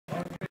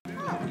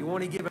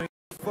want to give a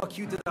fuck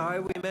you to the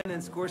highwayman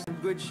and score some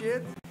good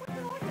shit?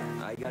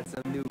 I got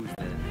some news,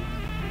 man.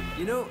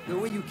 You know, the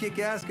way you kick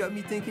ass got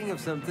me thinking of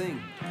something.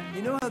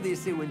 You know how they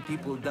say when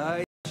people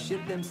die, they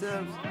shit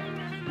themselves?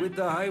 With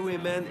the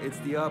highwaymen, it's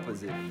the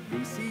opposite.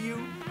 They see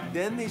you,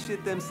 then they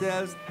shit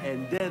themselves,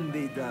 and then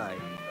they die.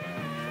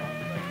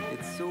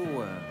 It's so,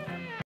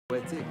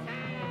 poetic.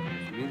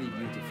 Really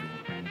beautiful.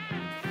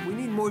 We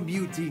need more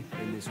beauty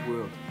in this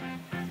world,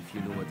 if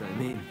you know what I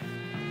mean.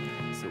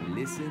 So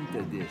listen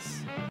to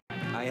this.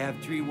 I have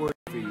 3 words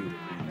for you.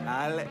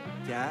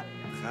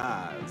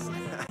 Alcatraz.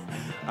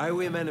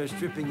 Highwaymen are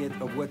stripping it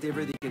of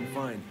whatever they can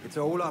find. It's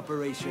a whole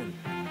operation.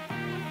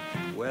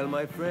 Well,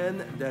 my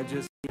friend, that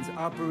just means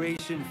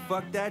Operation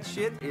Fuck That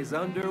Shit is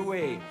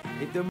underway.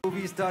 If the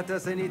movies taught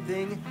us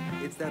anything,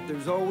 it's that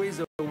there's always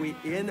a way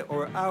in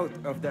or out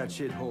of that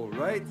shithole,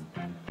 right?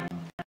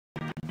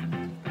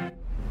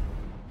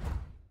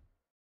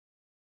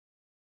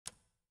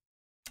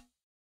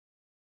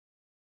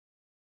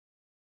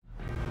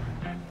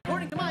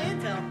 According to my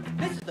intel,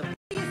 this is the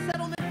biggest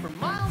settlement for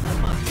miles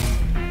and miles.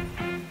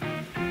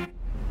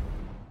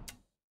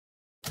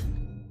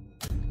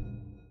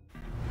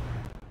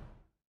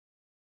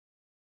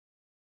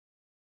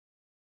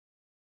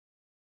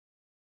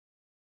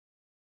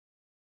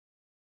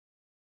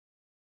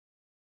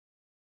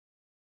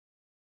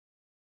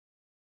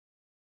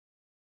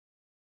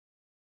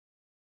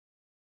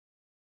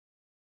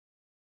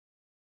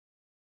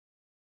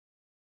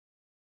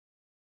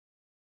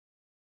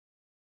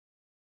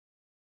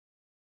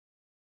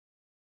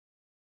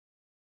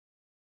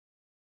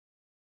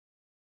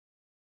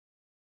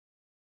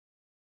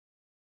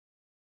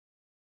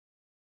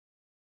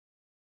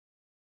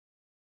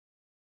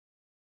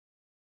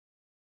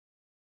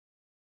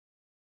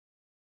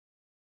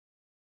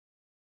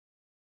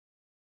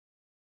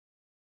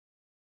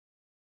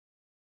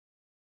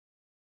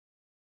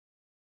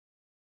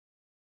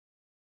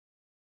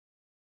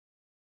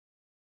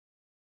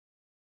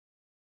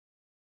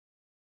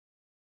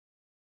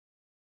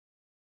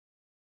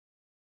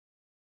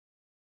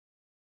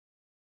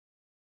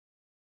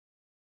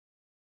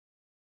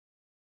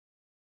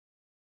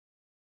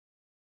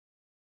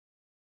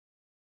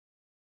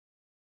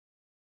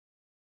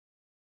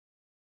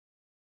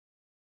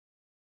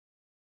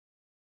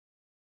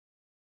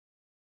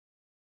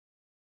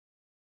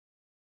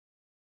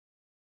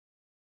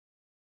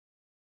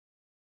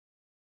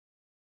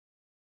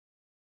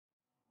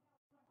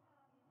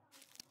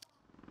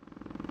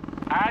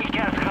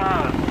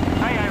 Alcatraz.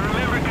 I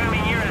remember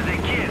coming here as a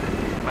kid.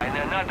 But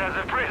not as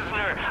a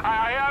prisoner.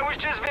 I was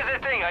just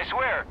visiting, I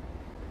swear.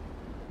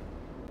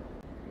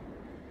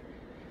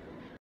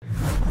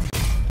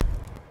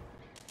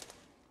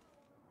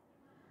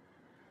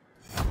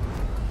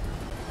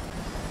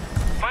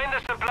 Find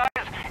the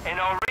supplies and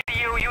I'll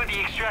radio you the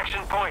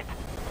extraction point.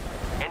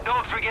 And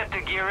don't forget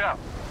to gear up.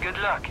 Good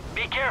luck.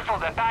 Be careful,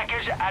 the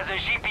package has a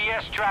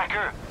GPS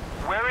tracker.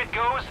 Where it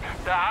goes,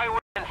 the highway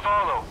can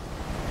follow.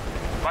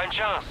 Bonne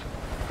chance.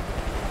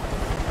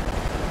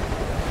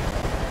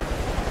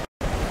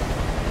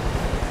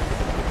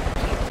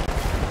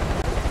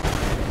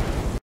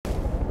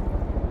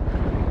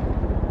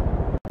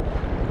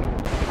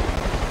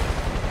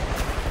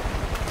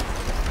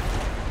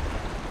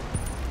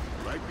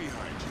 Right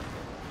behind you.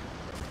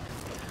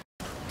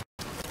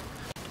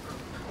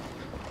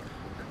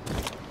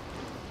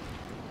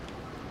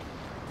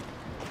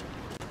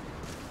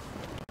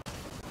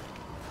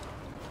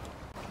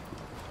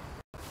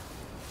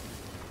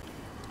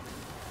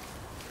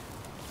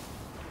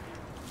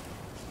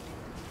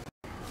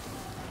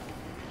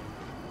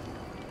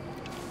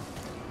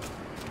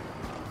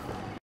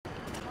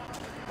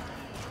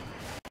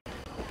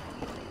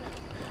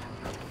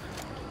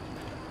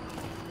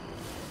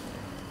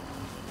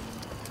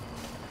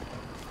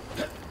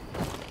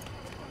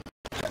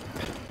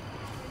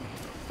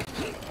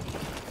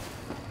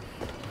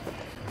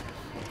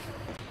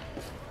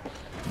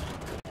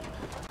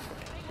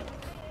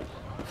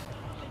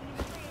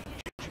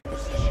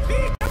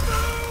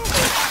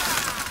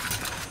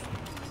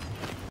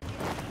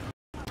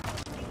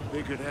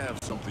 They could have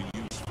something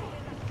useful.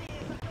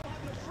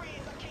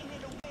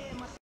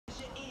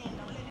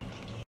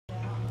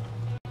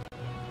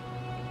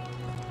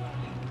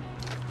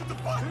 What the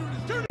fuck?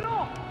 Turn it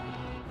off!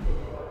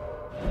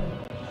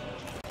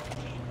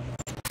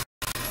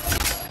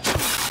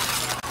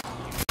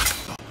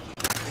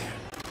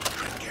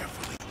 Tread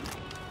carefully.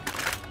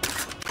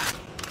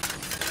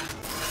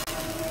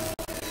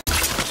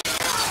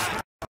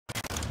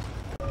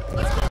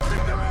 Let's go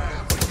kick their ass!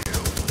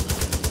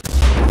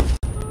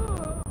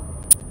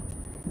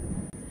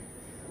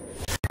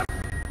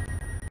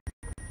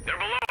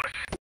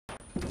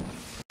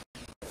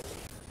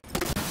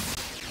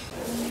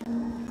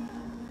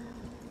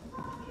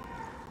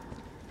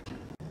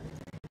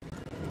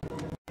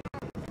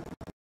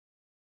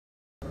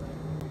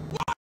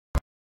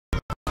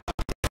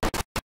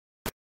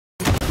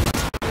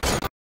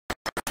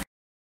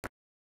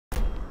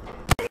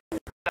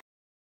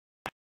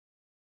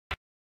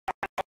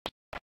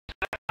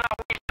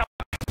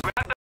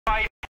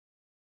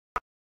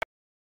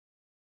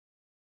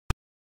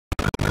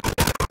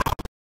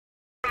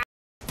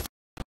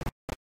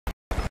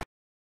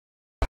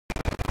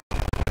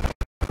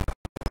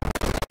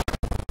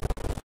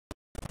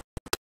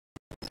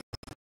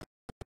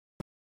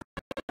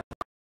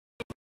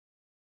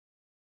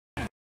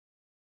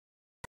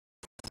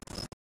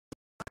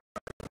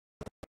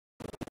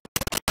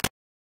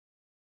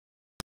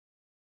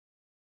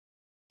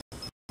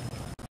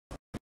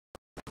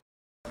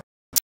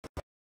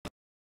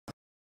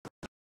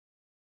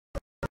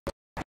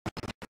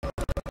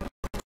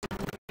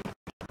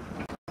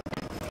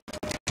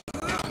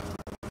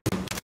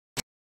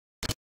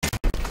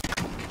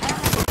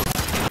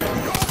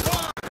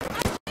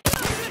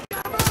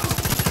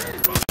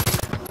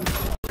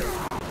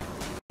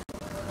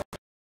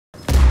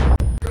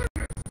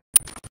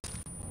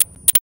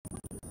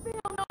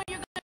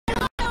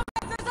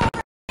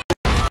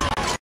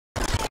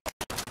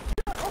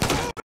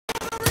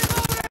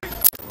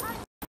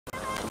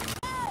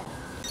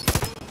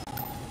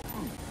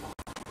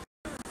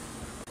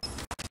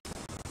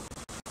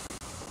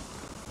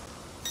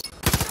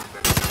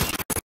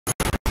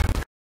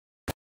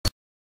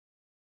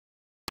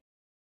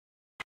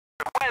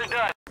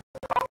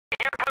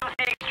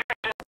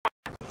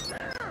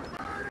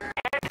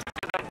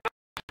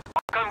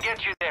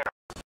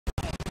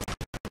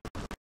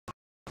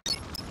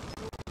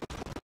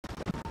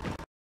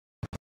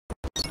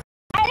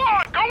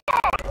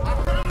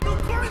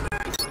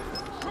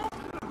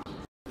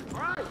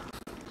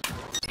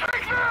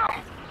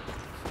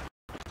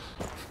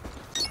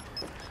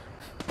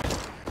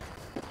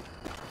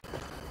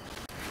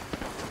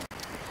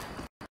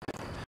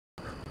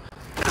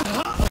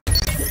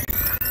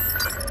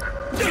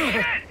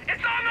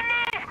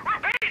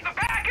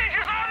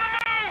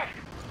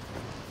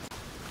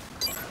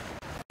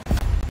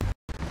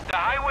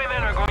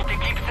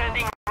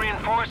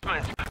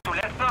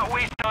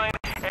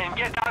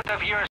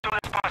 of here as soon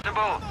as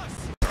possible.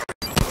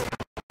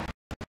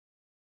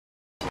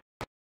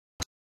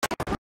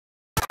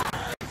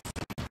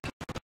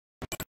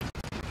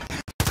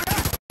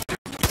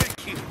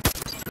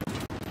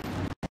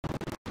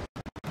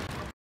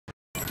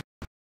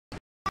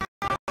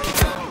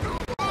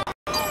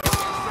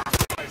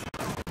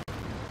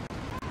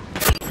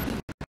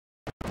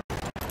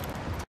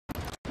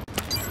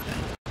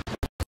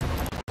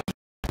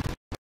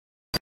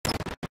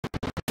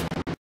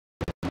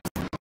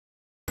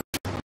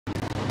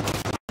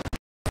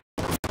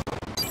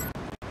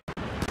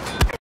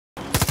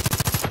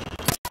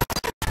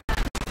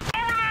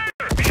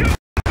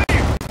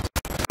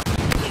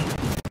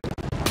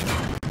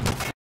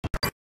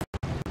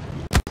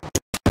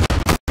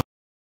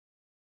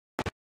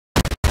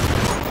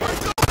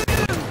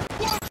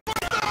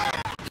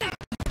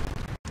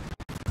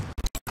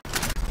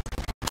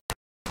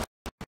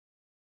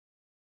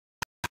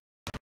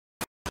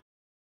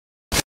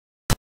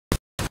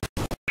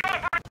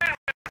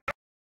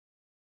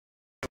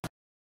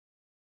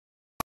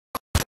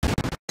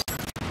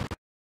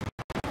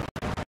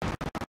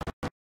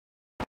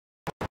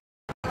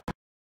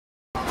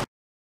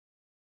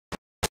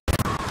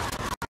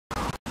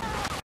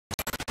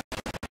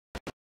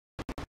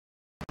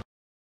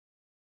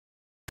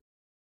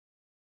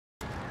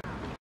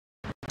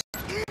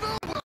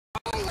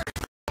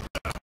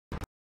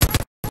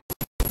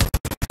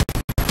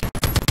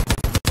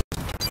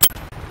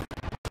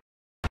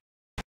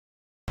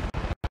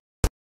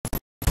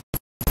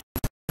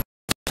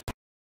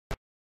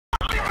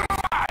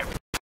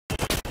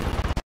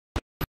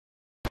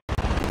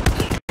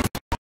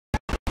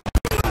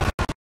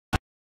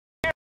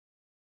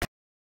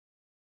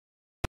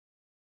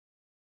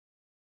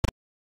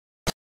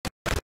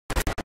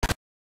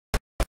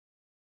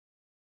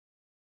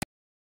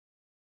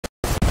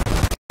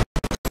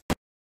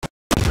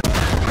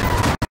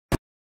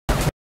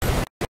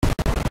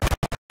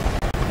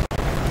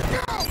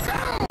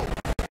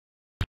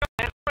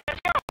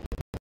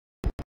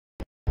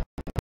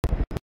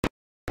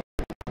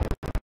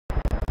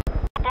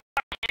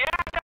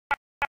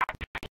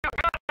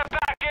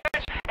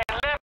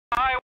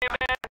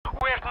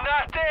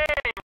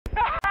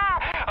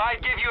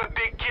 I'd give you a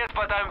big kiss,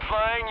 but I'm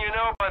flying, you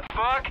know, but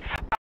fuck,